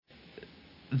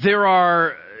There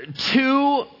are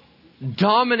two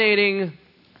dominating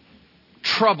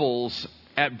troubles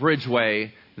at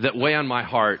Bridgeway that weigh on my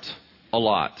heart a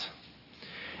lot.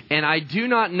 And I do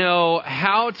not know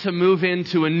how to move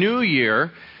into a new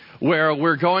year where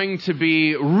we're going to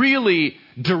be really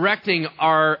directing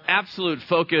our absolute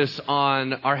focus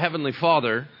on our Heavenly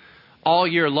Father all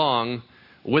year long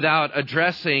without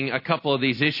addressing a couple of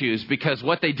these issues, because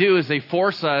what they do is they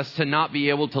force us to not be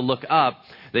able to look up.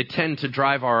 They tend to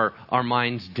drive our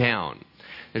minds down.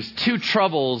 There's two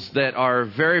troubles that are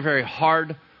very, very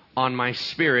hard on my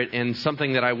spirit and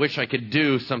something that I wish I could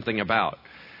do something about.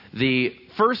 The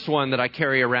first one that I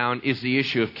carry around is the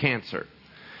issue of cancer.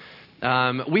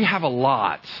 We have a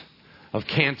lot of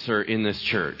cancer in this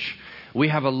church. We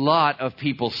have a lot of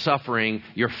people suffering,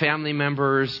 your family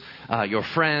members, your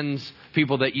friends,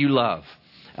 people that you love.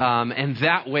 And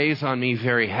that weighs on me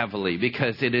very heavily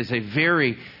because it is a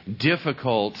very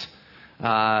difficult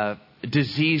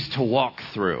disease to walk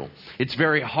through. It's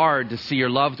very hard to see your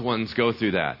loved ones go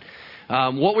through that.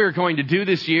 What we're going to do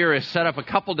this year is set up a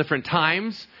couple different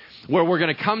times where we're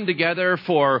going to come together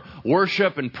for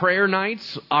worship and prayer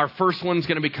nights. Our first one's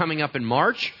going to be coming up in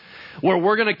March, where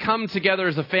we're going to come together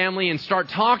as a family and start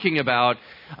talking about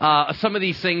some of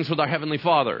these things with our Heavenly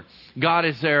Father. God,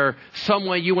 is there some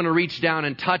way you want to reach down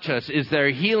and touch us? Is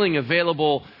there healing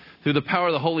available through the power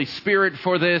of the Holy Spirit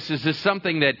for this? Is this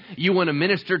something that you want to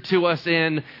minister to us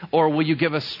in? Or will you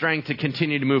give us strength to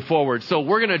continue to move forward? So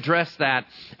we're going to address that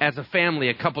as a family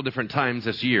a couple different times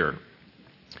this year.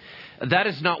 That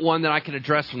is not one that I can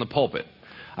address from the pulpit.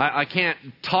 I can't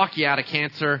talk you out of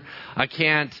cancer. I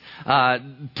can't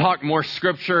talk more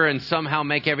scripture and somehow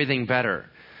make everything better.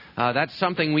 That's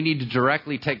something we need to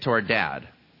directly take to our dad,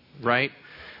 right?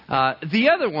 The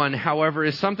other one, however,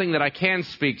 is something that I can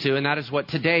speak to, and that is what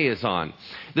today is on.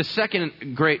 The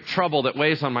second great trouble that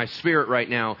weighs on my spirit right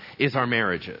now is our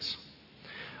marriages.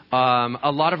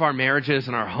 A lot of our marriages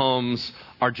and our homes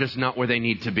are just not where they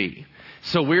need to be.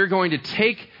 So we're going to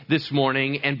take this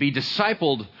morning and be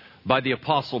discipled by the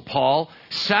Apostle Paul,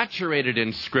 saturated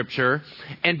in Scripture,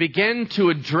 and begin to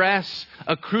address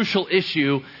a crucial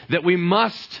issue that we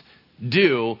must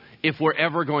do if we're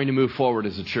ever going to move forward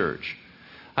as a church.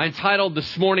 I entitled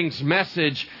this morning's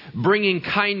message, Bringing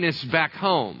Kindness Back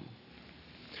Home.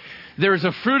 There is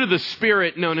a fruit of the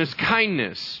Spirit known as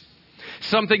kindness,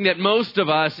 something that most of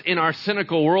us in our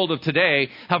cynical world of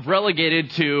today have relegated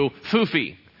to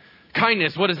foofy.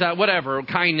 Kindness, what is that? Whatever,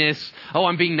 kindness. Oh,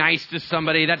 I'm being nice to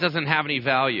somebody. That doesn't have any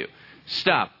value.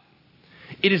 Stop.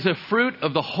 It is a fruit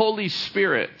of the Holy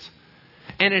Spirit,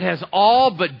 and it has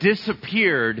all but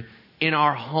disappeared in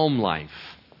our home life.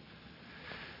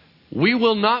 We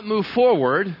will not move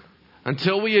forward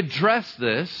until we address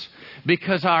this,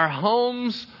 because our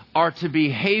homes are to be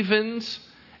havens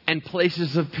and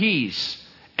places of peace,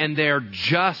 and they're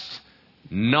just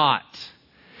not.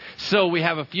 So we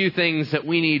have a few things that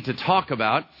we need to talk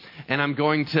about, and I'm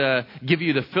going to give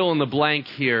you the fill in the blank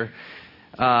here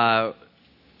right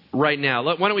now.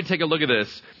 Why don't we take a look at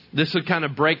this? This would kind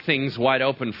of break things wide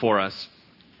open for us.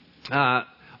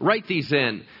 Write these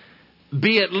in.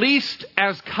 Be at least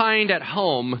as kind at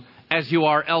home as you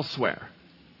are elsewhere.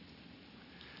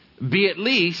 Be at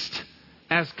least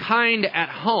as kind at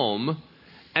home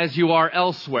as you are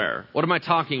elsewhere. What am I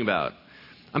talking about?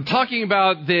 I'm talking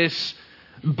about this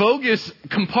bogus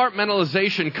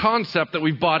compartmentalization concept that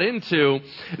we've bought into,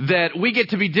 that we get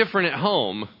to be different at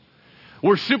home.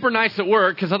 We're super nice at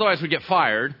work because otherwise we get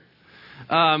fired.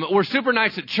 We're super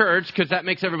nice at church because that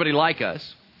makes everybody like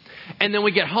us. And then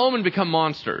we get home and become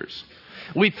monsters.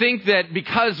 We think that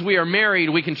because we are married,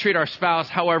 we can treat our spouse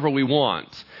however we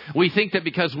want. We think that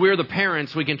because we're the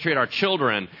parents, we can treat our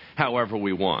children however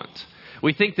we want.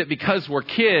 We think that because we're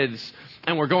kids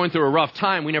and we're going through a rough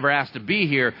time, we never asked to be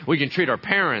here, we can treat our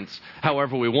parents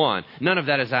however we want. None of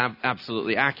that is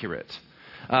absolutely accurate.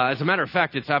 As a matter of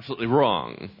fact, it's absolutely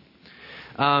wrong.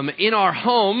 In our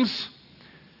homes,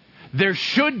 there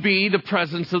should be the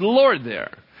presence of the Lord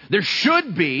there. There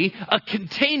should be a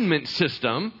containment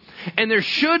system, and there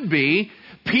should be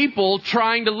people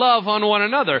trying to love on one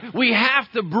another. We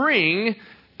have to bring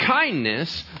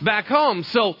kindness back home.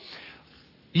 So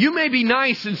you may be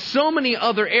nice in so many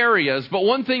other areas, but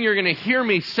one thing you're going to hear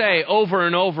me say over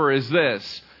and over is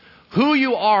this: who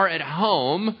you are at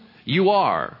home, you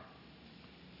are.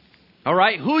 All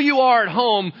right? Who you are at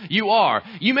home, you are.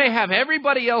 You may have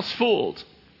everybody else fooled.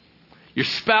 Your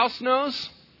spouse knows.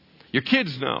 Your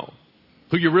kids know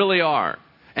who you really are.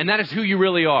 And that is who you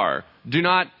really are. Do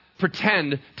not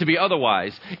pretend to be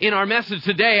otherwise. In our message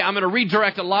today, I'm going to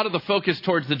redirect a lot of the focus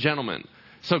towards the gentleman.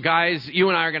 So guys, you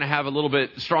and I are going to have a little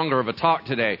bit stronger of a talk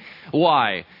today.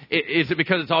 Why? Is it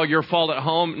because it's all your fault at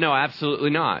home? No, absolutely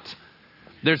not.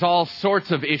 There's all sorts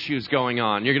of issues going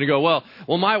on. You're going to go, well,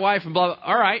 my wife and blah, blah.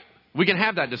 All right, we can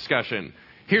have that discussion.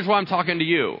 Here's why I'm talking to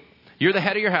you. You're the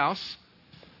head of your house,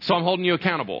 so I'm holding you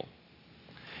accountable.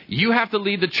 You have to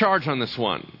lead the charge on this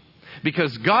one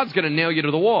because God's going to nail you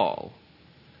to the wall.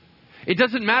 It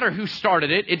doesn't matter who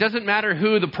started it. It doesn't matter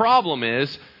who the problem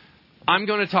is. I'm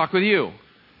going to talk with you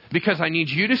because I need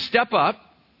you to step up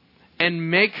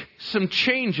and make some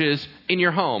changes in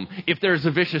your home. If there's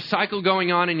a vicious cycle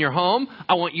going on in your home,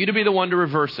 I want you to be the one to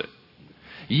reverse it.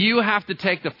 You have to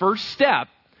take the first step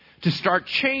to start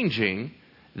changing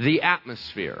the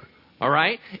atmosphere. All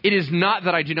right? It is not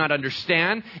that I do not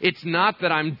understand. It's not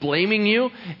that I'm blaming you.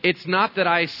 It's not that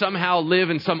I somehow live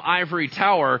in some ivory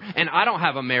tower and I don't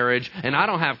have a marriage and I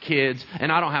don't have kids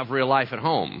and I don't have real life at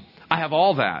home. I have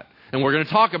all that. And we're going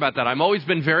to talk about that. I've always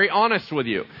been very honest with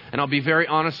you. And I'll be very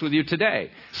honest with you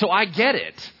today. So I get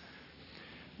it.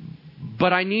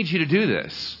 But I need you to do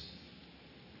this.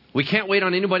 We can't wait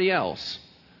on anybody else.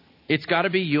 It's got to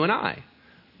be you and I.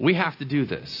 We have to do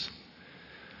this.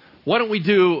 Why don't we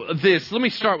do this? Let me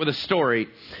start with a story.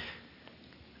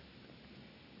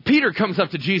 Peter comes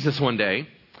up to Jesus one day.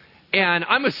 And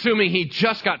I'm assuming he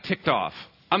just got ticked off.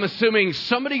 I'm assuming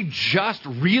somebody just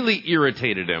really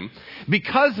irritated him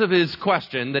because of his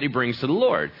question that he brings to the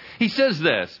Lord. He says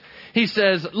this. He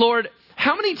says, Lord,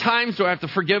 how many times do I have to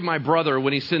forgive my brother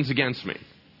when he sins against me?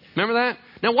 Remember that?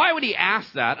 Now, why would he ask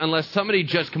that unless somebody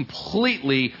just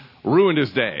completely ruined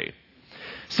his day?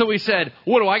 So he said,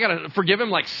 what do I got to forgive him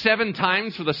like 7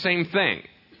 times for the same thing?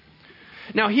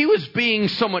 Now, he was being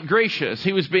somewhat gracious.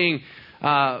 He was being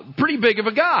pretty big of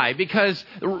a guy because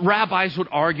rabbis would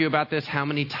argue about this. How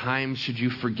many times should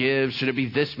you forgive? Should it be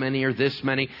this many or this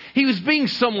many? He was being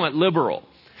somewhat liberal.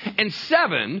 And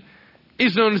 7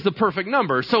 is known as the perfect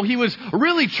number. So he was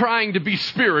really trying to be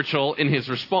spiritual in his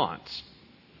response.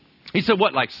 He said,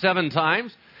 what, like 7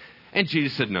 times? And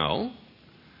Jesus said, no.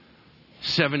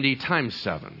 70 times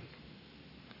 7.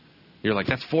 You're like,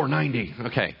 that's 490.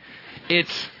 Okay.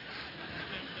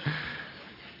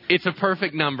 It's a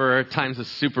perfect number times a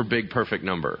super big perfect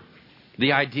number.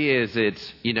 The idea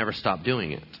is you never stop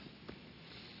doing it.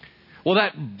 Well,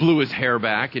 that blew his hair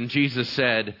back, and Jesus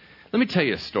said, let me tell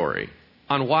you a story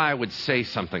on why I would say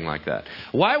something like that.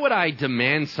 Why would I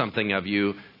demand something of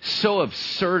you so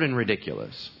absurd and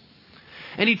ridiculous?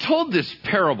 And he told this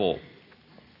parable.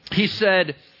 He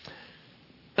said,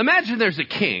 imagine there's a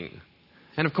king.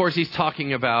 And of course, he's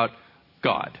talking about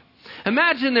God.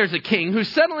 Imagine there's a king who's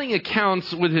settling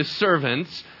accounts with his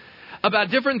servants about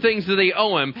different things that they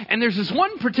owe him. And there's this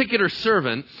one particular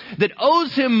servant that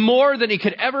owes him more than he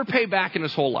could ever pay back in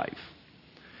his whole life.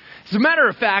 As a matter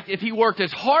of fact, if he worked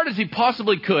as hard as he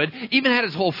possibly could, even had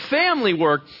his whole family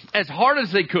work as hard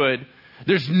as they could,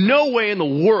 there's no way in the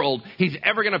world he's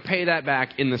ever going to pay that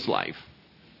back in this life.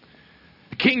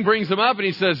 The king brings him up and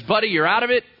he says, buddy, you're out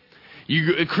of it.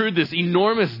 You accrued this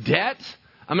enormous debt.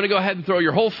 I'm going to go ahead and throw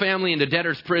your whole family into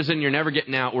debtor's prison. You're never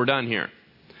getting out. We're done here.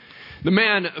 The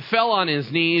man fell on his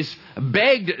knees,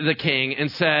 begged the king, and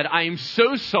said, I am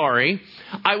so sorry.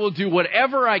 I will do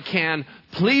whatever I can.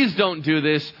 Please don't do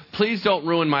this. Please don't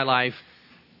ruin my life.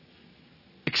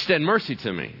 Extend mercy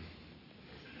to me.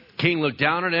 King looked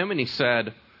down at him and he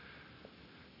said,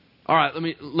 all right,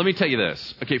 let me tell you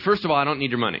this. Okay, first of all, I don't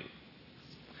need your money.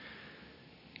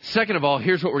 Second of all,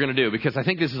 here's what we're going to do, because I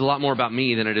think this is a lot more about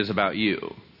me than it is about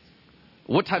you.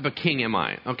 What type of king am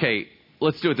I? Okay,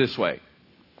 let's do it this way.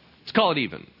 Let's call it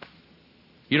even.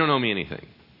 You don't owe me anything.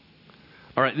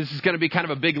 All right, this is going to be kind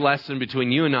of a big lesson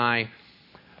between you and I.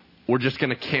 We're just going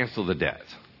to cancel the debt.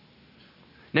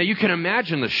 Now, you can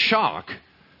imagine the shock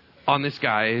on this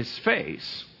guy's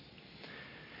face.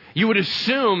 You would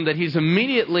assume that he's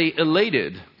immediately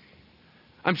elated.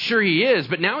 I'm sure he is,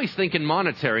 but now he's thinking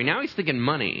monetary. Now he's thinking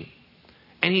money.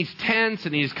 And he's tense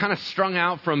and he's kind of strung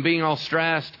out from being all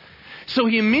stressed. So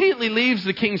he immediately leaves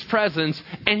the king's presence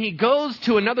and he goes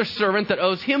to another servant that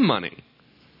owes him money.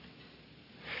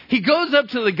 He goes up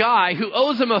to the guy who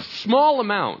owes him a small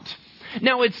amount.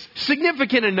 Now it's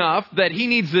significant enough that he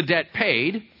needs the debt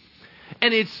paid.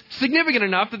 And it's significant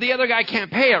enough that the other guy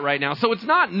can't pay it right now. So it's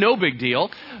not no big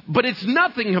deal, but it's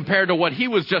nothing compared to what he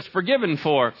was just forgiven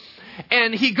for.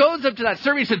 And he goes up to that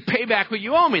servant. He said, pay back what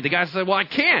you owe me. The guy said, well, I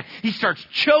can't. He starts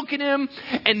choking him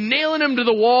and nailing him to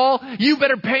the wall. You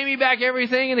better pay me back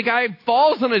everything. And the guy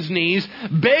falls on his knees,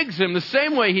 begs him the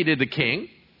same way he did the king.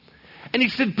 And he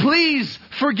said, please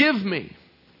forgive me.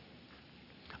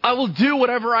 I will do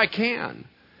whatever I can.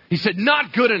 He said,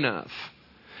 not good enough.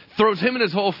 Throws him and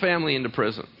his whole family into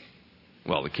prison.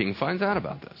 Well, the king finds out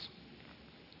about this.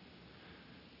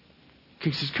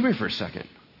 King says, come here for a second.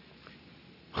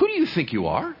 Who do you think you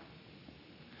are?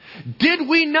 Did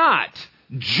we not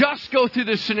just go through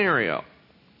this scenario?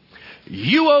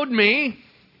 You owed me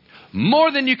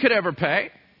more than you could ever pay.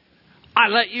 I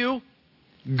let you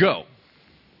go.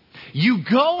 You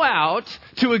go out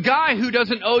to a guy who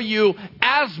doesn't owe you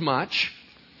as much,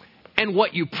 and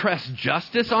what, you press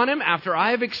justice on him after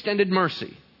I have extended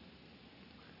mercy.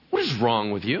 What is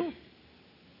wrong with you?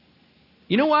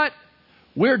 You know what?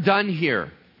 We're done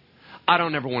here. I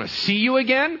don't ever want to see you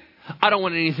again. I don't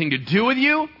want anything to do with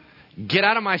you. Get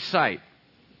out of my sight.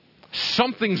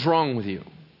 Something's wrong with you.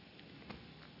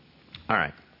 All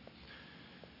right.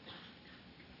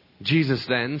 Jesus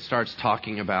then starts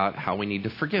talking about how we need to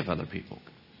forgive other people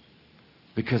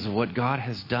because of what God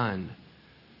has done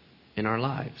in our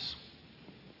lives.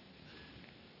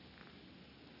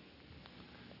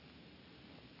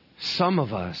 Some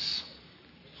of us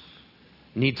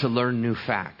need to learn new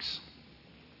facts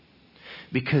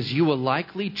because you will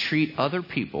likely treat other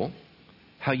people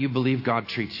how you believe God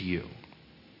treats you.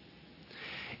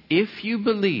 If you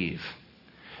believe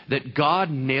that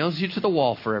God nails you to the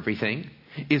wall for everything,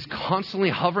 is constantly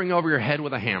hovering over your head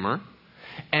with a hammer,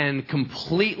 and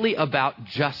completely about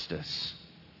justice,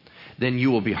 then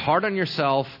you will be hard on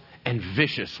yourself and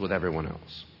vicious with everyone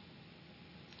else.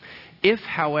 If,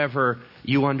 however,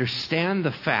 you understand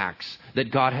the facts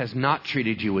that God has not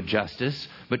treated you with justice,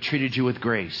 but treated you with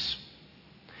grace,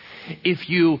 if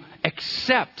you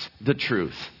accept the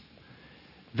truth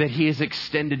that He has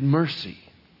extended mercy,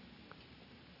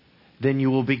 then you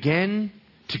will begin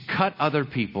to cut other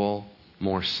people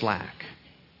more slack.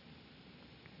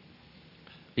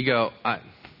 You go,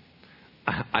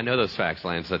 I know those facts,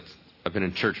 Lance. I've been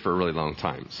in church for a really long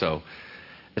time. So,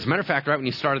 as a matter of fact, right when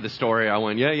you started the story, I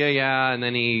went, yeah, and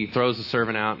then he throws the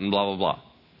servant out and blah, blah, blah.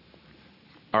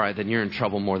 All right, then you're in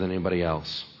trouble more than anybody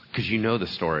else because you know the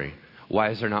story.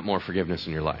 Why is there not more forgiveness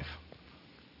in your life?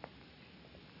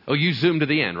 Oh, you zoomed to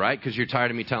the end, right? Because you're tired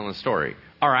of me telling the story.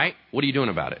 All right, what are you doing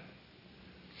about it?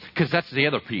 Because that's the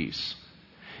other piece.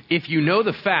 If you know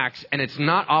the facts and it's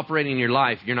not operating in your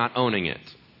life, you're not owning it.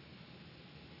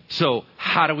 So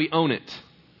how do we own it?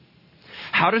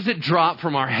 How does it drop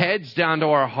from our heads down to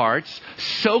our hearts,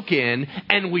 soak in,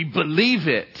 and we believe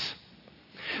it?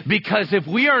 Because if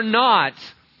we are not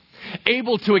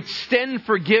able to extend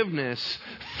forgiveness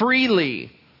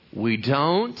freely, we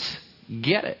don't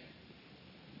get it.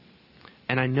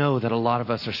 And I know that a lot of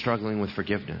us are struggling with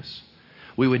forgiveness.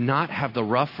 We would not have the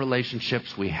rough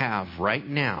relationships we have right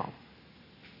now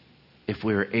if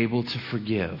we were able to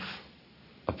forgive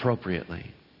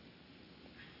appropriately.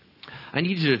 I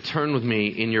need you to turn with me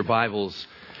in your Bibles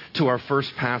to our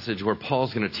first passage where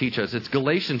Paul's going to teach us. It's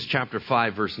Galatians chapter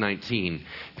 5, verse 19,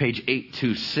 page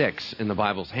 826 in the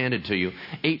Bibles handed to you,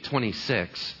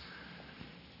 826.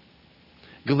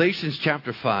 Galatians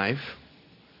chapter 5,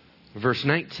 verse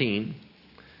 19,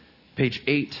 page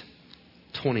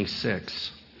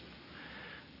 826.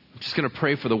 I'm just going to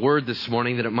pray for the word this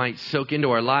morning that it might soak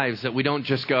into our lives, that we don't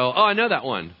just go, oh, I know that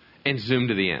one, and zoom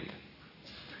to the end.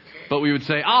 But we would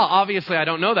say, obviously I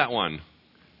don't know that one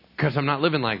because I'm not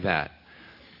living like that.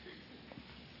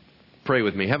 Pray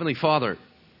with me. Heavenly Father,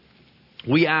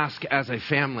 we ask as a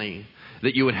family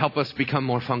that you would help us become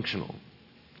more functional.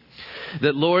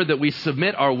 That, Lord, that we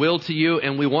submit our will to you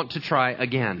and we want to try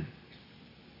again.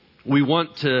 We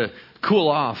want to cool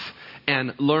off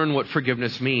and learn what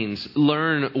forgiveness means,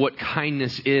 learn what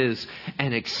kindness is,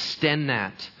 and extend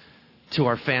that to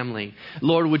our family.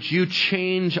 Lord, would you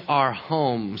change our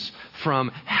homes from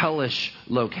hellish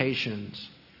locations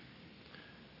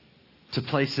to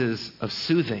places of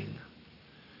soothing,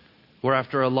 where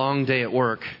after a long day at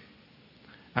work,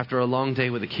 after a long day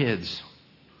with the kids,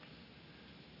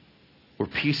 we're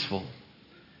peaceful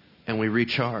and we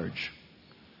recharge.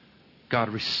 God,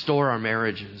 restore our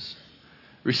marriages.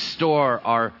 Restore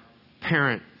our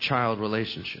parent-child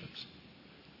relationships.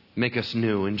 Make us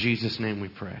new. In Jesus' name we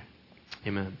pray.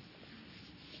 Amen.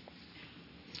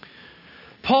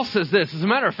 Paul says this. As a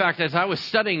matter of fact, as I was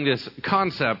studying this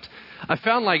concept, I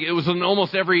found like it was in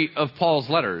almost every of Paul's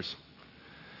letters.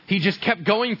 He just kept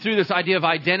going through this idea of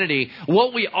identity,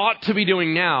 what we ought to be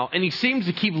doing now, and he seems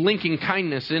to keep linking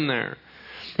kindness in there.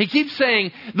 He keeps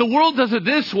saying, the world does it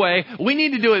this way, we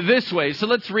need to do it this way. So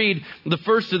let's read the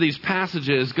first of these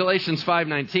passages, Galatians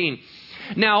 5:19.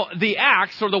 Now, the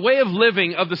acts or the way of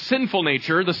living of the sinful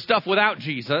nature, the stuff without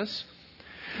Jesus,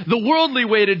 the worldly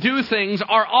way to do things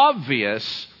are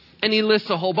obvious, and he lists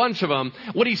a whole bunch of them.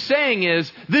 What he's saying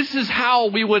is, this is how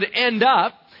we would end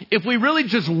up if we really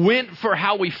just went for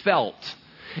how we felt.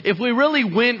 if we really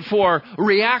went for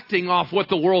reacting off what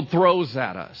the world throws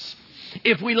at us,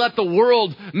 if we let the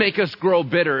world make us grow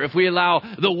bitter, if we allow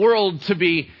the world to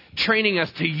be training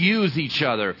us to use each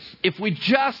other, if we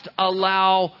just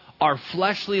allow our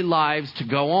fleshly lives to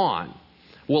go on,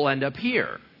 we'll end up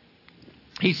here.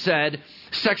 He said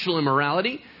sexual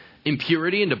immorality,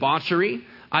 impurity and debauchery,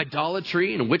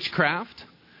 idolatry and witchcraft.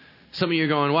 Some of you are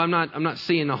going, well, I'm not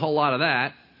seeing a whole lot of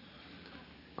that.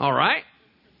 All right.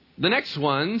 The next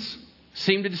ones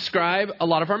seem to describe a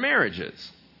lot of our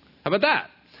marriages. How about that?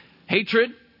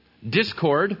 Hatred,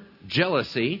 discord,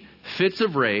 jealousy, fits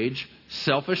of rage,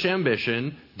 selfish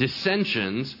ambition,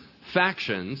 dissensions,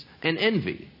 factions, and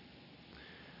envy.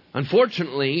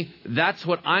 Unfortunately, that's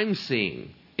what I'm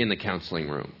seeing in the counseling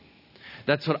room.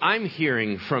 That's what I'm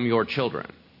hearing from your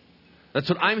children. That's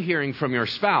what I'm hearing from your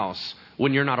spouse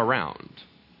when you're not around.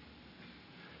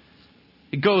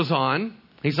 It goes on.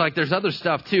 He's like, there's other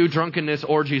stuff too, drunkenness,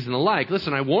 orgies, and the like.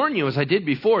 Listen, I warn you, as I did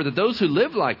before, that those who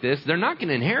live like this, they're not going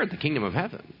to inherit the kingdom of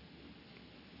heaven.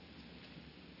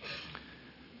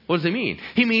 What does he mean?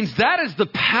 He means that is the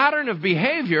pattern of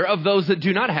behavior of those that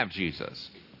do not have Jesus.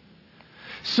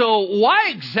 So why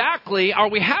exactly are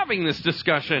we having this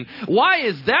discussion? Why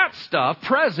is that stuff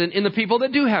present in the people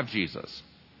that do have Jesus?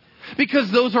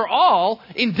 Because those are all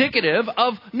indicative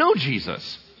of no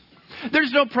Jesus.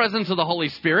 There's no presence of the Holy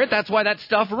Spirit. That's why that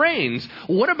stuff reigns.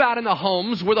 What about in the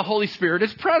homes where the Holy Spirit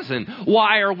is present?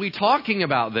 Why are we talking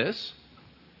about this?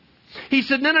 He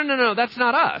said, no, that's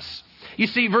not us. You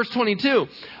see, verse 22,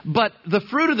 but the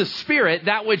fruit of the Spirit,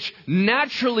 that which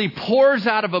naturally pours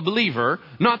out of a believer,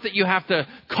 not that you have to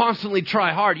constantly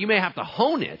try hard, you may have to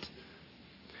hone it,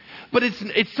 but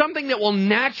it's something that will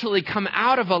naturally come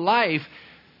out of a life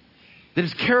that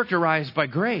is characterized by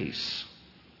grace.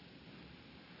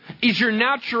 Is your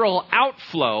natural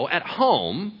outflow at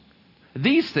home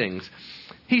these things?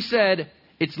 He said,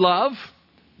 it's love,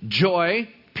 joy,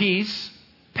 peace,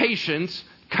 patience,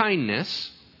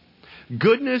 kindness,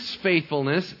 goodness,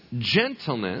 faithfulness,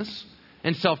 gentleness,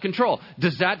 and self-control.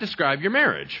 Does that describe your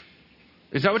marriage?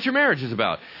 Is that what your marriage is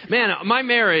about? Man, my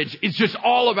marriage is just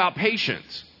all about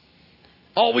patience.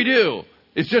 All we do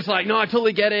is just like, no, I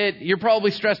totally get it. You're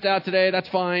probably stressed out today. That's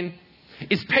fine.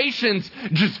 Is patience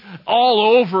just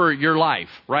all over your life,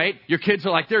 right? Your kids are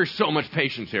like, there's so much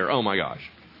patience here. Oh my gosh.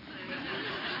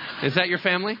 Is that your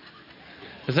family?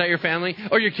 Is that your family?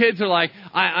 Or your kids are like,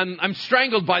 I'm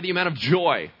strangled by the amount of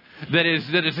joy that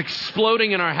is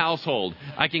exploding in our household.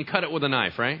 I can cut it with a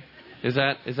knife, right? Is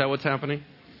that what's happening?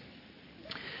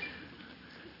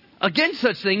 Against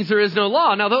such things there is no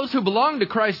law. Now those who belong to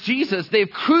Christ Jesus,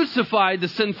 they've crucified the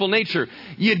sinful nature.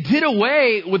 You did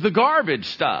away with the garbage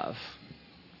stuff.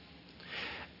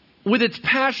 With its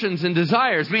passions and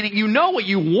desires, meaning you know what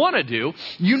you want to do,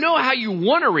 you know how you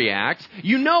want to react,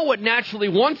 you know what naturally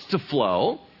wants to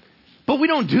flow, but we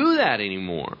don't do that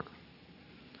anymore.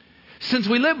 Since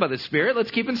we live by the Spirit, let's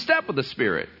keep in step with the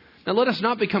Spirit. Now let us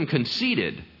not become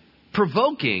conceited,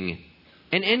 provoking,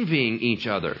 and envying each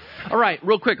other. All right,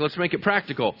 real quick, let's make it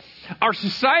practical. Our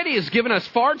society has given us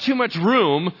far too much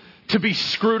room to be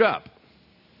screwed up.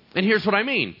 And here's what I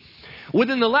mean.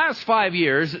 Within the last 5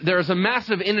 years, there's a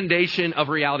massive inundation of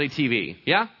reality TV.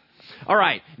 Yeah? All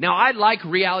right. Now, I like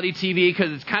reality TV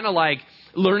because it's kind of like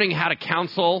learning how to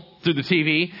counsel through the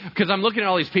TV. Because I'm looking at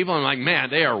all these people and I'm like, man,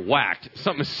 they are whacked.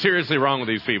 Something is seriously wrong with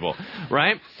these people.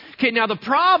 Right? Okay, now the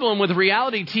problem with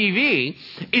reality TV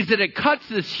is that it cuts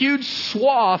this huge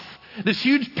swath, this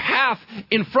huge path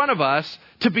in front of us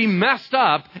to be messed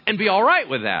up and be all right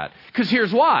with that. Because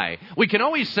here's why. We can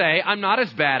always say, I'm not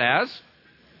as bad as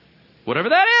whatever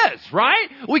that is, right?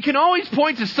 We can always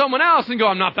point to someone else and go,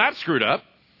 I'm not that screwed up.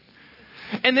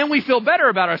 And then we feel better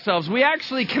about ourselves. We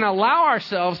actually can allow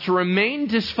ourselves to remain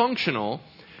dysfunctional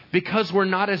because we're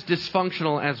not as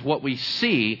dysfunctional as what we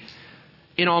see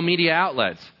in all media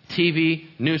outlets, TV,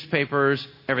 newspapers,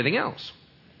 everything else.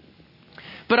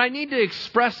 But I need to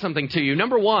express something to you.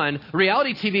 Number one,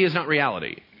 reality TV is not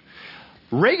reality.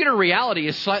 Regular reality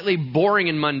is slightly boring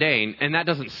and mundane, and that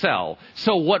doesn't sell.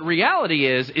 So what reality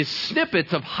is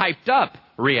snippets of hyped up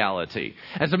reality.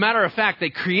 As a matter of fact, they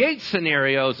create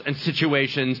scenarios and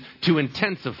situations to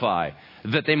intensify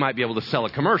that they might be able to sell a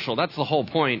commercial. That's the whole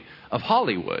point of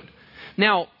Hollywood.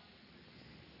 Now,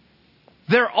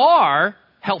 there are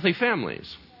healthy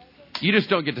families. You just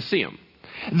don't get to see them.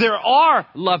 There are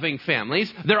loving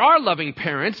families. There are loving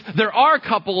parents. There are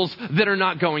couples that are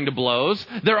not going to blows.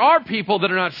 There are people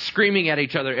that are not screaming at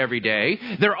each other every day.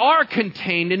 There are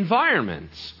contained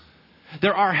environments.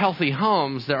 There are healthy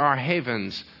homes. There are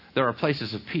havens. There are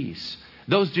places of peace.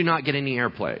 Those do not get any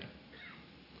airplay.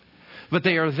 but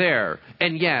they are there.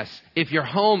 And yes, if your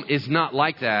home is not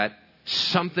like that,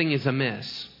 something is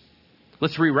amiss.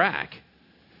 Let's re-rack.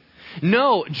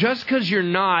 No, just because you're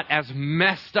not as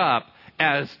messed up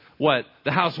as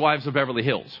the Housewives of Beverly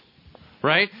Hills,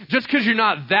 right? Just because you're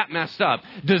not that messed up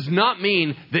does not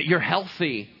mean that you're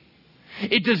healthy.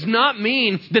 It does not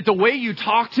mean that the way you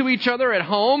talk to each other at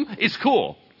home is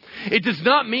cool. It does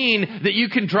not mean that you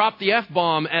can drop the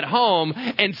F-bomb at home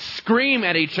and scream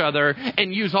at each other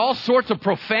and use all sorts of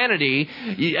profanity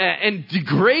and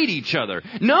degrade each other.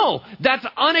 No, that's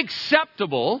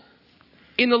unacceptable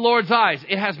in the Lord's eyes.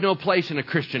 It has no place in a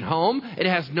Christian home. It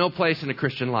has no place in a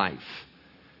Christian life.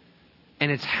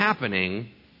 And it's happening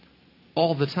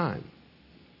all the time.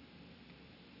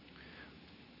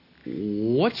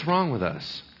 What's wrong with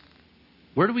us?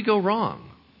 Where do we go wrong?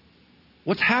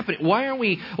 What's happening? Why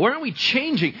aren't we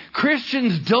changing?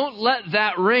 Christians don't let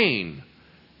that reign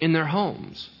in their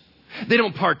homes. They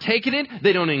don't partake in it.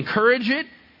 They don't encourage it.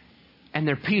 And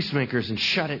they're peacemakers and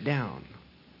shut it down.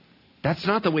 That's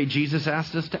not the way Jesus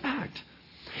asked us to act.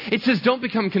 It says don't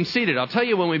become conceited. I'll tell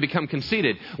you when we become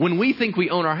conceited. When we think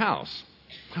we own our house.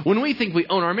 When we think we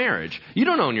own our marriage. You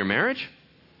don't own your marriage.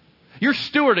 You're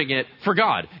stewarding it for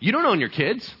God. You don't own your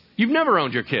kids. You've never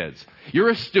owned your kids. You're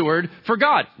a steward for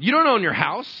God. You don't own your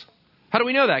house. How do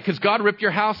we know that? Because God ripped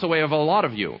your house away of a lot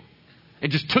of you. It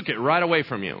just took it right away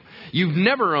from you. You've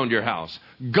never owned your house.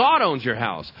 God owns your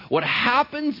house. What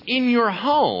happens in your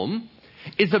home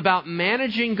is about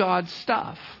managing God's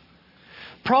stuff.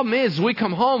 Problem is, we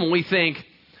come home and we think,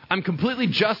 I'm completely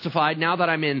justified now that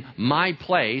I'm in my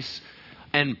place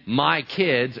and my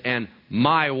kids and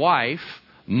my wife,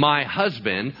 my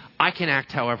husband, I can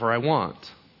act however I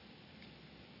want.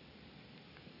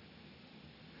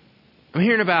 I'm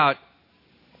hearing about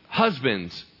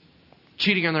husbands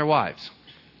cheating on their wives.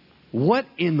 What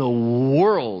in the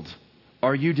world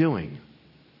are you doing?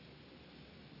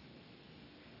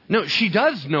 No, she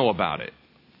does know about it.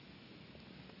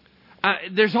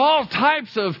 There's all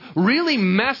types of really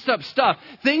messed up stuff.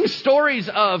 Stories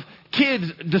of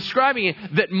kids describing it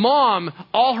that mom,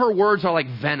 all her words are like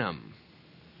venom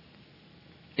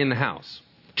in the house.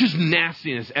 Just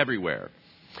nastiness everywhere.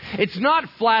 It's not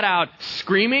flat out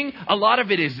screaming. A lot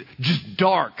of it is just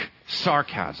dark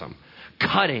sarcasm,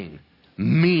 cutting,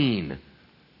 mean,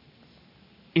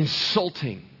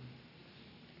 insulting.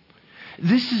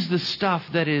 This is the stuff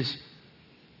that is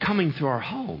coming through our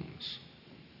homes.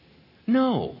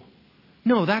 No,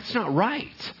 that's not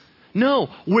right. No,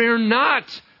 we're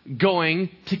not going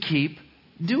to keep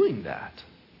doing that.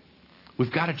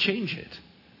 We've got to change it.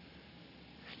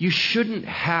 You shouldn't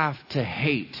have to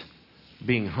hate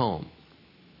being home.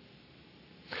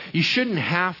 You shouldn't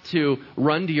have to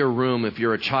run to your room if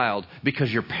you're a child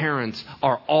because your parents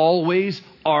are always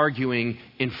arguing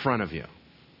in front of you.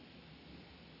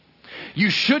 You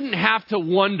shouldn't have to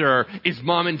wonder, is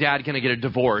mom and dad going to get a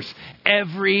divorce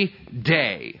every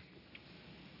day?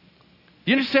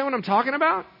 You understand what I'm talking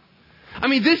about? I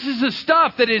mean, this is the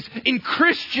stuff that is in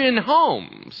Christian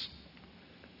homes.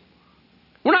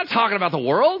 We're not talking about the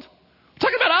world. We're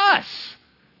talking about us.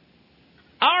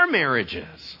 Our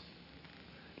marriages.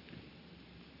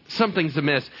 Something's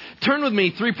amiss. Turn with me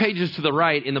 3 pages to the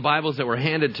right in the Bibles that were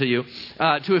handed to you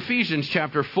to Ephesians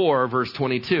chapter 4, verse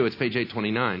 22. It's page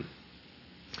 829.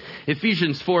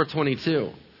 Ephesians 4:22.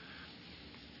 I'm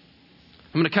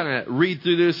going to kind of read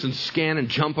through this and scan and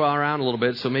jump around a little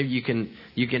bit, so maybe you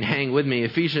can hang with me.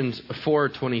 Ephesians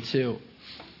 4:22.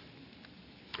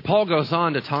 Paul goes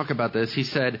on to talk about this. He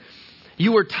said,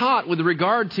 "You were taught with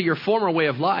regard to your former way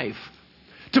of life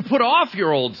to put off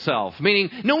your old self,"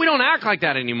 meaning, no, we don't act like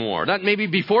that anymore. That maybe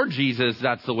before Jesus,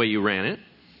 that's the way you ran it.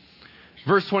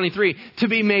 Verse 23, "To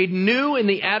be made new in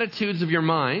the attitudes of your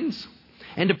minds,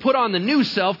 and to put on the new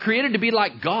self, created to be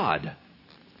like God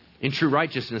in true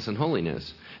righteousness and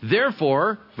holiness.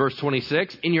 Therefore," verse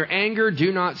 26, "in your anger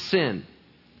do not sin."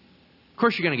 Of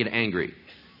course you're going to get angry,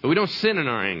 but we don't sin in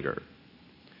our anger.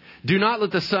 "Do not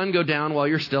let the sun go down while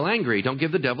you're still angry. Don't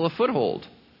give the devil a foothold."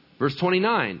 Verse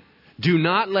 29, "Do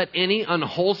not let any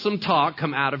unwholesome talk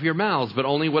come out of your mouths, but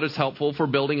only what is helpful for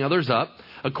building others up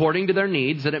according to their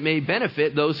needs, that it may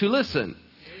benefit those who listen."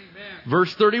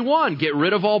 Verse 31, "Get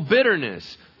rid of all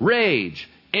bitterness, rage,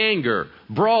 anger,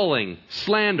 brawling,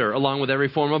 slander, along with every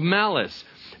form of malice.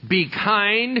 Be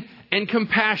kind and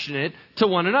compassionate to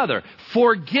one another,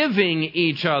 forgiving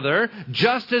each other,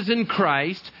 just as in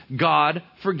Christ God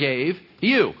forgave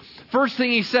you." First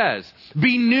thing he says,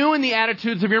 be new in the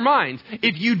attitudes of your minds.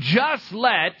 If you just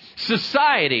let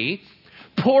society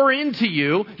pour into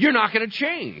you, you're not going to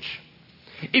change.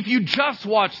 if you just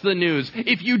watch the news,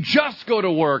 if you just go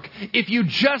to work, if you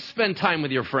just spend time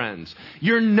with your friends,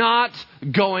 you're not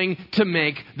going to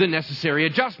make the necessary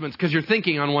adjustments because you're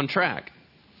thinking on one track.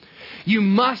 You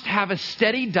must have a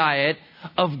steady diet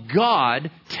of God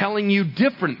telling you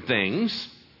different things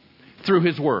through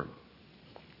His Word.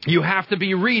 You have to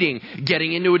be reading,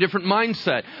 getting into a different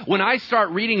mindset. When I start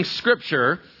reading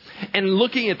Scripture and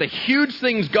looking at the huge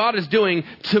things God is doing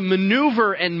to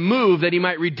maneuver and move that He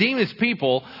might redeem His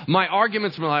people, my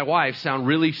arguments with my wife sound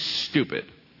really stupid.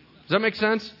 Does that make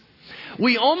sense?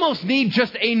 We almost need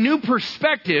just a new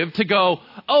perspective to go,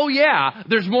 oh yeah,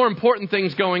 there's more important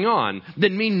things going on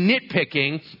than me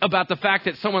nitpicking about the fact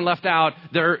that someone left out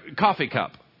their coffee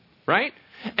cup, right?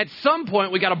 At some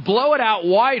point, we got to blow it out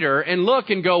wider and look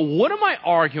and go, what am I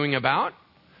arguing about?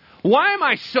 Why am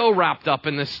I so wrapped up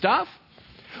in this stuff?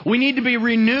 We need to be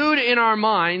renewed in our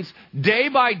minds day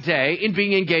by day in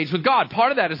being engaged with God.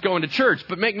 Part of that is going to church,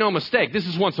 but make no mistake, this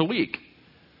is once a week.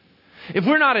 If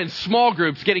we're not in small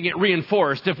groups getting it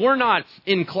reinforced, if we're not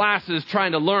in classes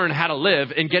trying to learn how to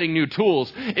live and getting new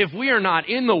tools, if we are not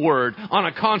in the Word on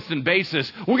a constant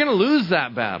basis, we're going to lose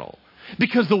that battle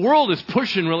because the world is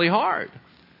pushing really hard.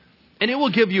 And it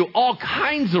will give you all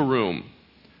kinds of room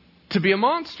to be a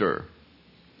monster.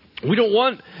 We don't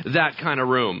want that kind of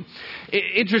room.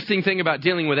 Interesting thing about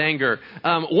dealing with anger.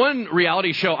 One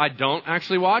reality show I don't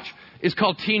actually watch is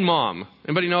called Teen Mom.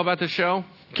 Anybody know about this show?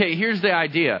 Okay, here's the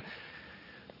idea.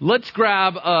 Let's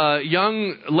grab a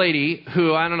young lady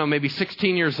who, I don't know, maybe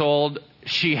 16 years old.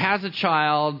 She has a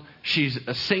child. She's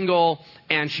single,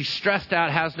 and she's stressed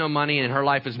out, has no money, and her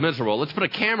life is miserable. Let's put a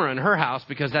camera in her house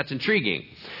because that's intriguing.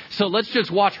 So let's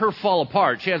just watch her fall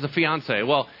apart. She has a fiance.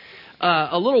 Well,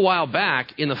 a little while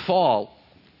back in the fall,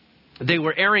 they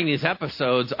were airing these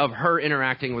episodes of her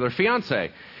interacting with her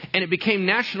fiance. And it became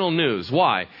national news.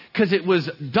 Why? Because it was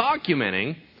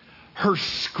documenting her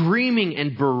screaming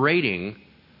and berating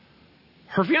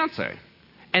her fiance.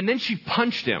 And then she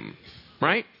punched him,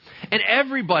 right? And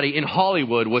everybody in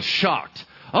Hollywood was shocked.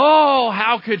 Oh,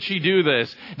 how could she do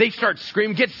this? They start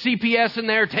screaming, get CPS in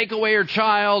there, take away her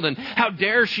child, and how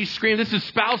dare she scream, this is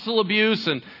spousal abuse.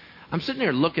 And I'm sitting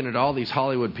there looking at all these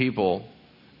Hollywood people,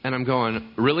 and I'm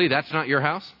going, really? That's not your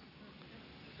house?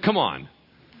 Come on.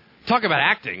 Talk about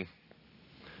acting.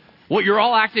 What, you're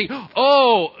all acting?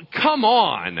 Oh, come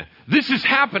on. This is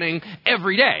happening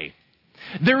every day.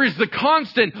 There is the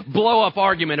constant blow-up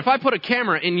argument. If I put a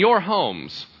camera in your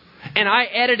homes and I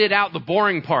edited out the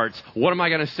boring parts, what am I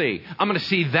going to see? I'm going to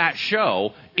see that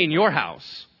show in your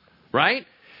house, right?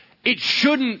 It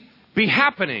shouldn't be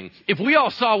happening. If we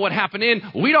all saw what happened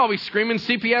we'd all be screaming,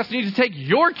 CPS needs to take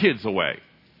your kids away.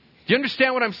 Do you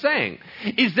understand what I'm saying?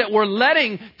 Is that we're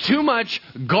letting too much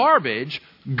garbage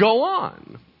go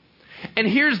on. And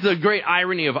here's the great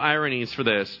irony of ironies for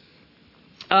this.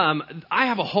 I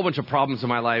have a whole bunch of problems in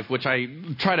my life, which I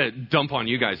try to dump on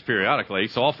you guys periodically,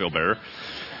 so I'll feel better.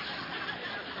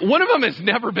 One of them has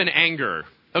never been anger.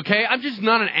 Okay, I'm just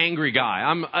not an angry guy.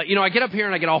 I get up here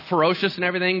and I get all ferocious and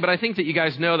everything, but I think that you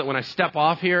guys know that when I step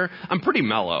off here, I'm pretty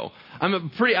mellow. I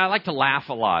like to laugh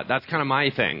a lot. That's kind of my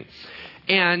thing.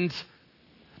 And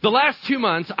the last 2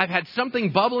 months, I've had something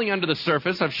bubbling under the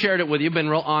surface. I've shared it with you, been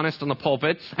real honest on the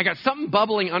pulpit. I got something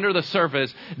bubbling under the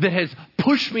surface that has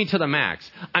pushed me to the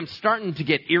max. I'm starting to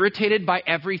get irritated by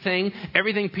everything.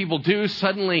 Everything people do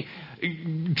suddenly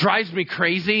drives me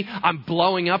crazy. I'm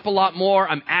blowing up a lot more.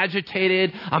 I'm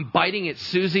agitated. I'm biting at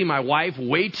Susie, my wife,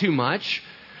 way too much.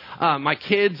 My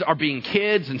kids are being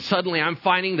kids, and suddenly I'm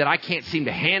finding that I can't seem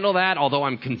to handle that, although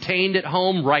I'm contained at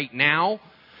home right now.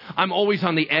 I'm always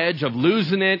on the edge of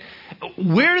losing it.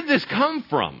 Where did this come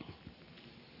from?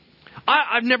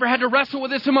 I've never had to wrestle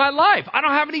with this in my life. I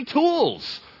don't have any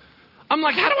tools. I'm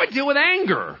like, how do I deal with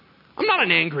anger? I'm not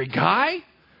an angry guy.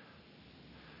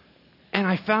 And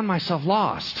I found myself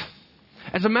lost.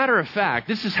 As a matter of fact,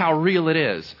 this is how real it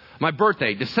is. My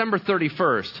birthday, December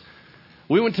 31st.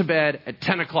 We went to bed at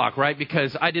 10 o'clock, right?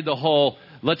 Because I did the whole,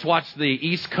 let's watch the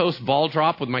East Coast ball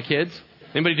drop with my kids.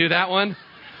 Anybody do that one?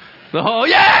 The whole,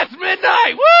 yeah, it's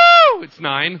midnight. Woo! It's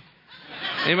 9.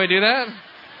 Anybody do that?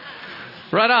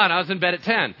 Right on. I was in bed at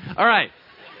 10. All right.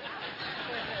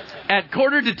 At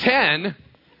quarter to 10,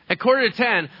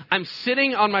 I'm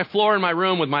sitting on my floor in my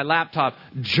room with my laptop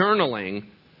journaling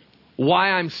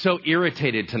why I'm so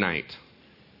irritated tonight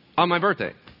on my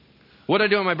birthday. What did I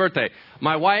do on my birthday?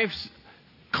 My wife's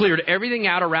cleared everything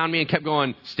out around me and kept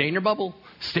going, stay in your bubble,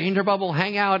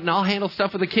 hang out, and I'll handle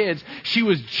stuff with the kids. She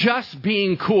was just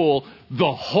being cool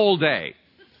the whole day.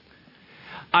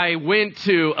 I went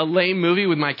to a lame movie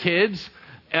with my kids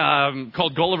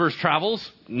called Gulliver's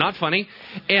Travels. Not funny.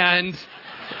 And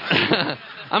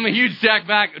I'm a huge Jack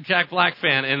Black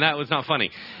fan, and that was not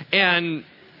funny.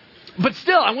 But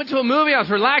still, I went to a movie, I was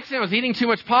relaxing, I was eating too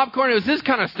much popcorn, it was this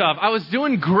kind of stuff. I was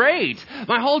doing great.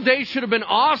 My whole day should have been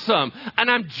awesome. And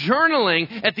I'm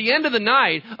journaling at the end of the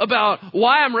night about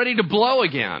why I'm ready to blow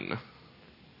again.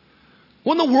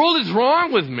 What in the world is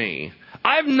wrong with me?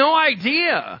 I have no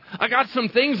idea. I got some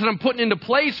things that I'm putting into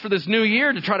place for this new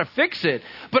year to try to fix it,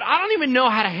 but I don't even know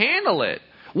how to handle it.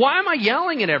 Why am I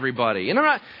yelling at everybody? And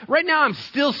right now I'm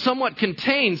still somewhat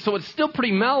contained, so it's still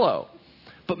pretty mellow.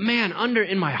 But man,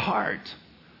 in my heart,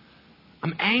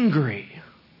 I'm angry.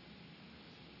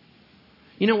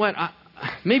 You know what?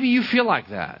 Maybe you feel like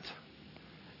that.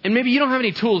 And maybe you don't have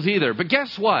any tools either. But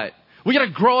guess what? We got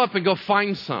to grow up and go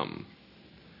find some.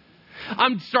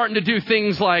 I'm starting to do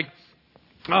things like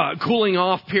cooling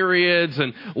off periods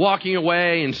and walking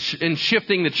away and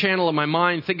shifting the channel of my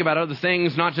mind, think about other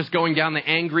things, not just going down the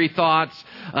angry thoughts.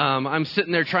 I'm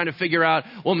sitting there trying to figure out,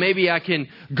 well, maybe I can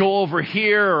go over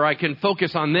here or I can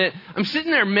focus on this. I'm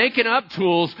sitting there making up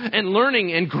tools and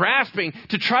learning and grasping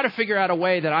to try to figure out a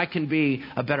way that I can be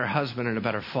a better husband and a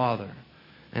better father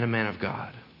and a man of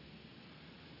God.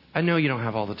 I know you don't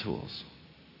have all the tools.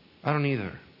 I don't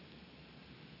either.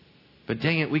 But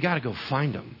dang it, we got to go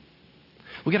find them.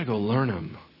 We got to go learn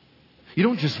them. You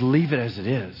don't just leave it as it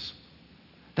is.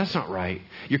 That's not right.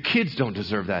 Your kids don't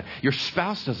deserve that. Your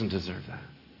spouse doesn't deserve that.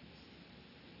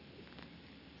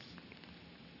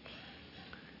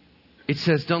 It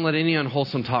says, don't let any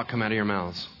unwholesome talk come out of your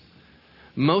mouths.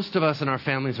 Most of us in our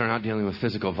families are not dealing with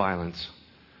physical violence.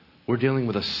 We're dealing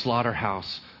with a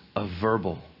slaughterhouse of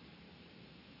verbal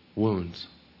wounds.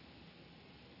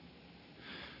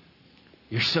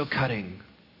 You're so cutting.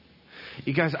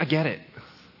 You guys, I get it.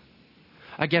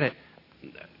 I get it.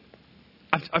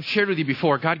 I've shared with you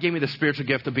before, God gave me the spiritual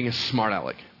gift of being a smart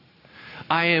aleck.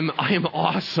 I am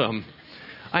awesome.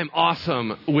 I'm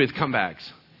awesome with comebacks.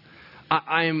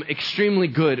 I am extremely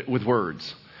good with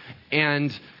words.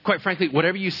 And quite frankly,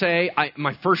 whatever you say,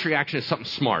 my first reaction is something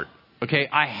smart. Okay?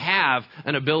 I have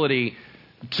an ability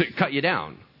to cut you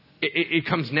down. It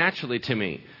comes naturally to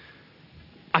me.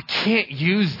 I can't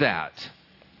use that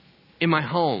in my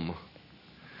home.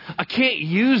 I can't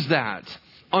use that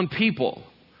on people.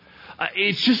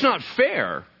 It's just not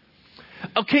fair.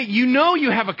 Okay, you know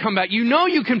you have a comeback. You know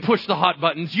you can push the hot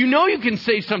buttons. You know you can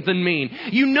say something mean.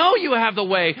 You know you have the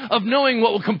way of knowing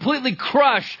what will completely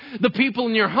crush the people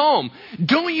in your home.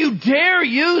 Don't you dare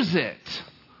use it.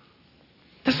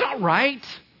 That's not right.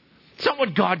 It's not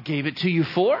what God gave it to you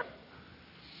for.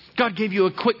 God gave you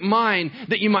a quick mind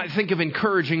that you might think of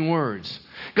encouraging words.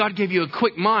 God gave you a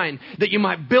quick mind that you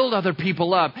might build other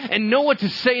people up and know what to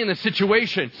say in the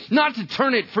situation, not to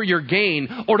turn it for your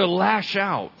gain or to lash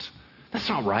out. That's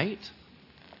not right.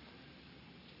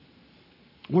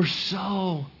 We're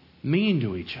so mean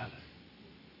to each other.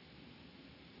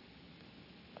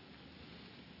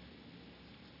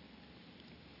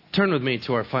 Turn with me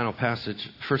to our final passage,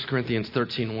 1 Corinthians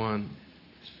 13:1.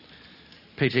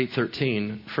 Page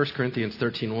 813, 1 Corinthians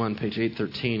 13:1, page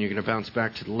 813. You're going to bounce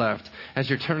back to the left. As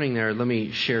you're turning there, let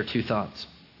me share two thoughts.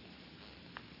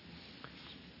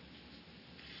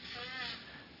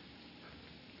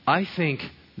 I think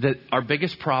that our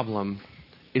biggest problem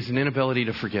is an inability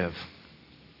to forgive.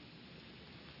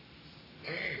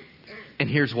 And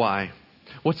here's why.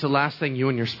 What's the last thing you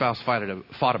and your spouse fought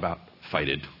about?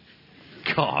 Fighted.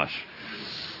 Gosh.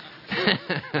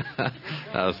 That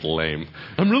was lame.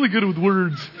 I'm really good with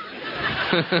words.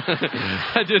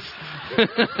 I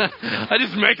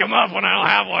just make them up when I don't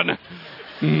have one.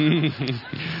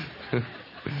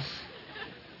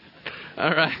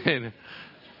 All right.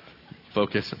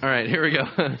 Focus. All right, here we go.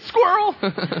 Squirrel.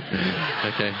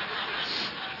 Okay.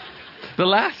 The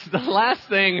last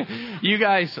thing you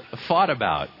guys fought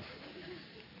about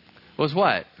was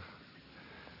what?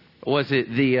 Was it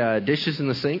the dishes in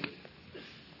the sink?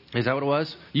 Is that what it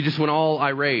was? You just went all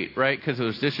irate, right? Because there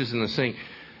was dishes in the sink.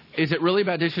 Is it really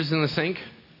about dishes in the sink?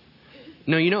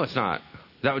 No, you know it's not.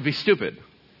 That would be stupid.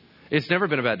 It's never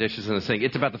been about dishes in the sink.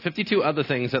 It's about the 52 other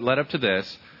things that led up to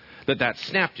this that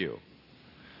snapped you.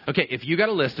 Okay, if you got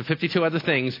a list of 52 other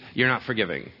things, you're not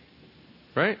forgiving.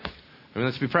 Right? I mean,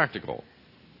 let's be practical.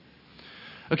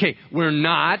 Okay, we're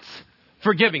not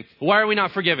forgiving. Why are we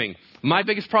not forgiving? My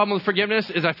biggest problem with forgiveness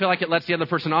is I feel like it lets the other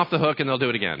person off the hook and they'll do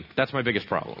it again. That's my biggest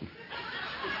problem.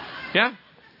 Yeah?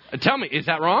 Tell me, is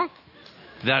that wrong?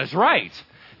 That is right.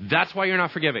 That's why you're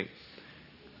not forgiving.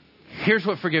 Here's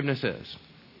what forgiveness is.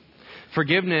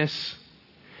 Forgiveness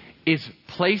is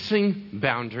placing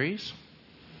boundaries,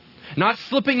 not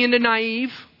slipping into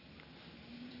naive.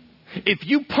 If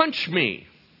you punch me,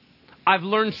 I've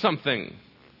learned something.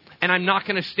 and I'm not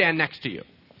going to stand next to you.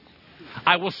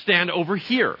 I will stand over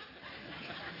here.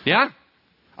 Yeah?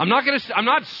 I'm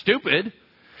not stupid.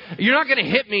 You're not going to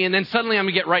hit me and then suddenly I'm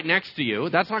going to get right next to you.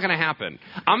 That's not going to happen.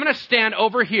 I'm going to stand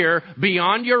over here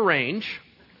beyond your range,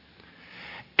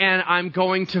 and I'm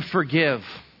going to forgive.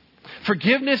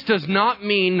 Forgiveness does not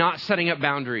mean not setting up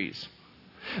boundaries.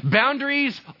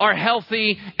 Boundaries are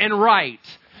healthy and right.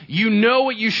 You know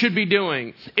what you should be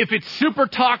doing. If it's super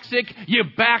toxic, you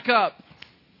back up.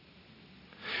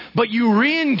 But you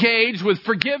re-engage with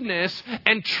forgiveness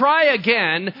and try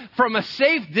again from a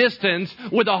safe distance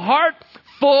with a heart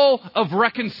full of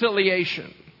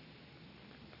reconciliation.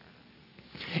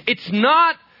 It's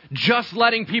not just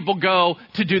letting people go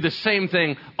to do the same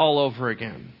thing all over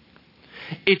again.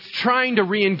 It's trying to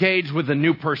re-engage with the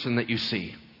new person that you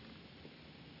see.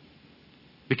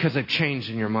 Because they've changed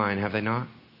in your mind, have they not?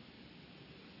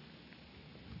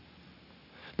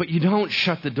 But you don't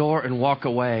shut the door and walk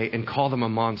away and call them a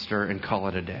monster and call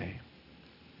it a day.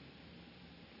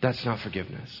 That's not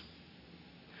forgiveness.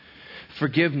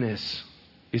 Forgiveness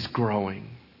is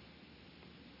growing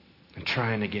and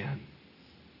trying again.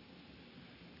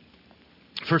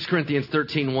 1 Corinthians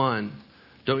 13:1.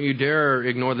 Don't you dare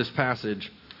ignore this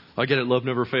passage. I get it, love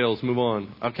never fails. Move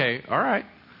on. Okay, all right.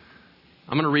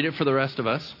 I'm going to read it for the rest of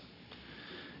us.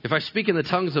 If I speak in the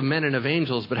tongues of men and of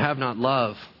angels but have not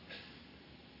love,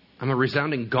 I'm a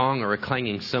resounding gong or a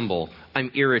clanging cymbal.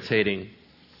 I'm irritating.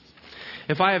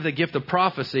 If I have the gift of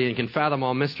prophecy and can fathom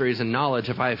all mysteries and knowledge,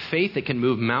 if I have faith that can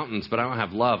move mountains but I don't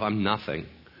have love, I'm nothing.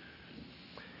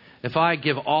 If I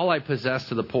give all I possess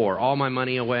to the poor, all my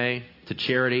money away to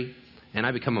charity, and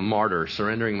I become a martyr,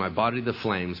 surrendering my body to the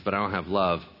flames, but I don't have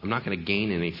love, I'm not going to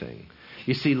gain anything.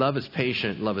 You see, love is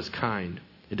patient, love is kind.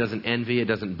 It doesn't envy, it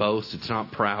doesn't boast, it's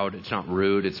not proud, it's not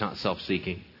rude, it's not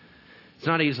self-seeking. It's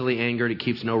not easily angered, it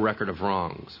keeps no record of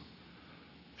wrongs.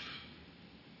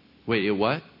 Wait,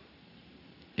 what?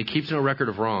 It keeps no record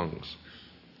of wrongs.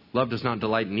 Love does not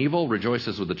delight in evil,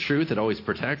 rejoices with the truth, it always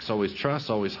protects, always trusts,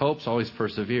 always hopes, always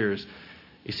perseveres.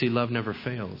 You see, love never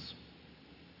fails.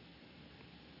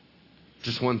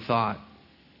 Just one thought.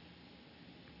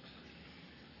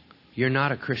 You're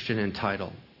not a Christian in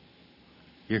title.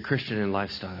 You're a Christian in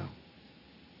lifestyle.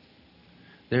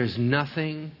 There's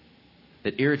nothing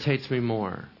that irritates me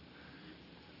more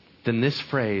than this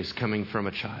phrase coming from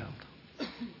a child.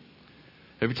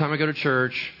 Every time I go to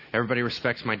church, everybody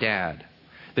respects my dad.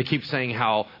 They keep saying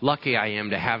how lucky I am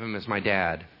to have him as my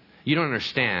dad. You don't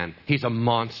understand. He's a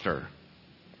monster.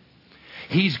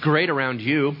 He's great around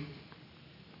you.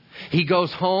 He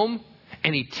goes home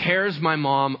and he tears my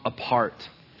mom apart.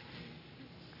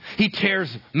 He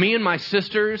tears me and my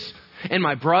sisters and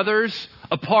my brothers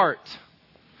apart.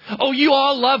 Oh, you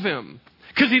all love him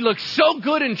because he looks so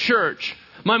good in church.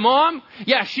 My mom,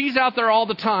 yeah, she's out there all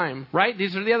the time, right?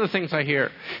 These are the other things I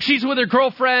hear. She's with her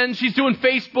girlfriends. She's doing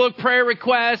Facebook prayer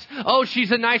requests. Oh, she's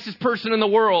the nicest person in the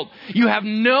world. You have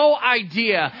no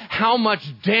idea how much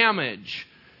damage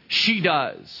she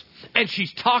does. And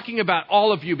she's talking about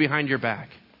all of you behind your back.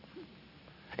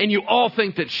 And you all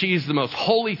think that she's the most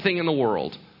holy thing in the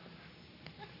world.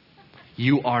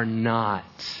 You are not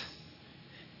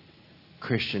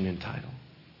Christian in title.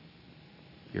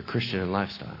 You're Christian in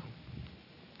lifestyle.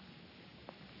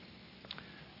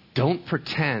 Don't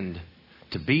pretend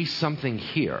to be something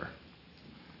here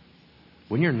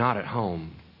when you're not at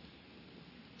home.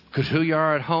 Because who you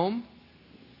are at home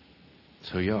is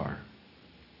who you are.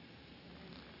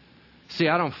 See,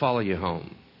 I don't follow you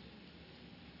home,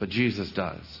 but Jesus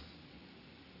does.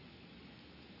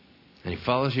 And he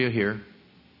follows you here,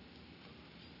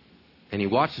 and he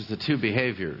watches the two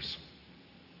behaviors.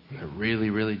 And they're really,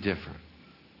 really different.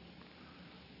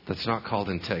 That's not called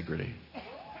integrity.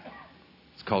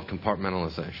 It's called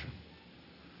compartmentalization.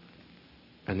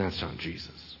 And that's not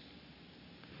Jesus.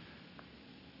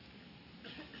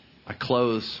 I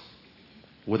close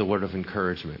with a word of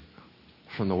encouragement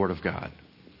from the Word of God.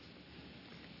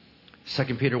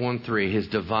 2 Peter 1:3, His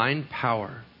divine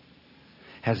power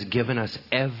has given us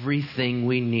everything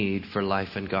we need for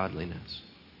life and godliness.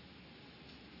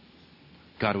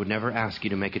 God would never ask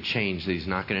you to make a change that He's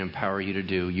not going to empower you to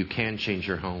do. You can change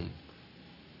your home.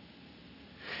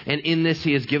 And in this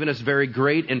He has given us very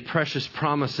great and precious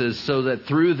promises so that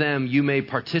through them you may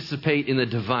participate in the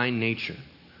divine nature.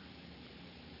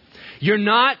 You're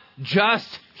not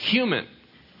just human.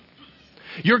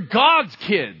 You're God's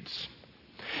kids.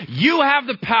 You have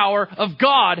the power of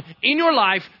God in your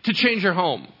life to change your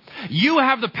home. You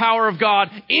have the power of God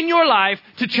in your life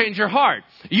to change your heart.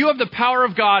 You have the power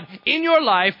of God in your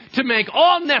life to make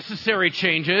all necessary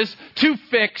changes to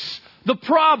fix the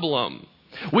problem.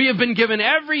 We have been given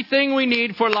everything we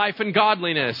need for life and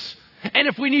godliness. And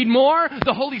if we need more,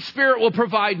 the Holy Spirit will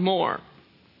provide more.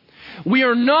 We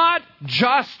are not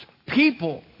just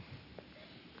people.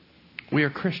 We are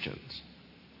Christians.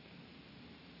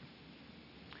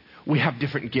 We have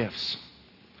different gifts,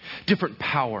 different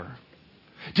power,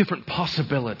 different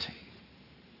possibility.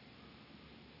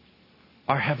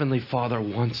 Our Heavenly Father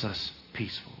wants us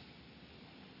peaceful.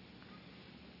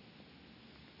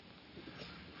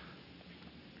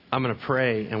 I'm going to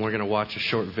pray and we're going to watch a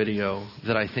short video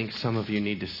that I think some of you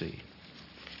need to see.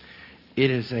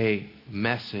 It is a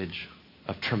message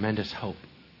of tremendous hope.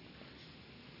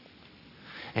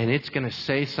 And it's going to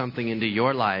say something into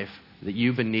your life that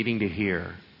you've been needing to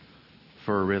hear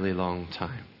for a really long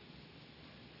time.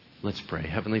 Let's pray.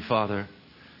 Heavenly Father,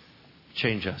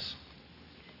 change us.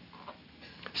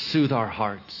 Soothe our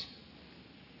hearts.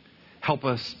 Help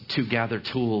us to gather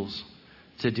tools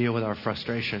to deal with our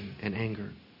frustration and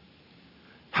anger.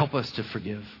 Help us to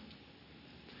forgive.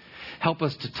 Help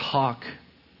us to talk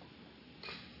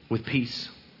with peace.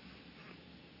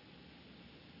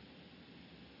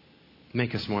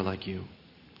 Make us more like you.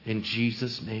 In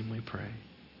Jesus' name we pray.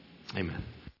 Amen.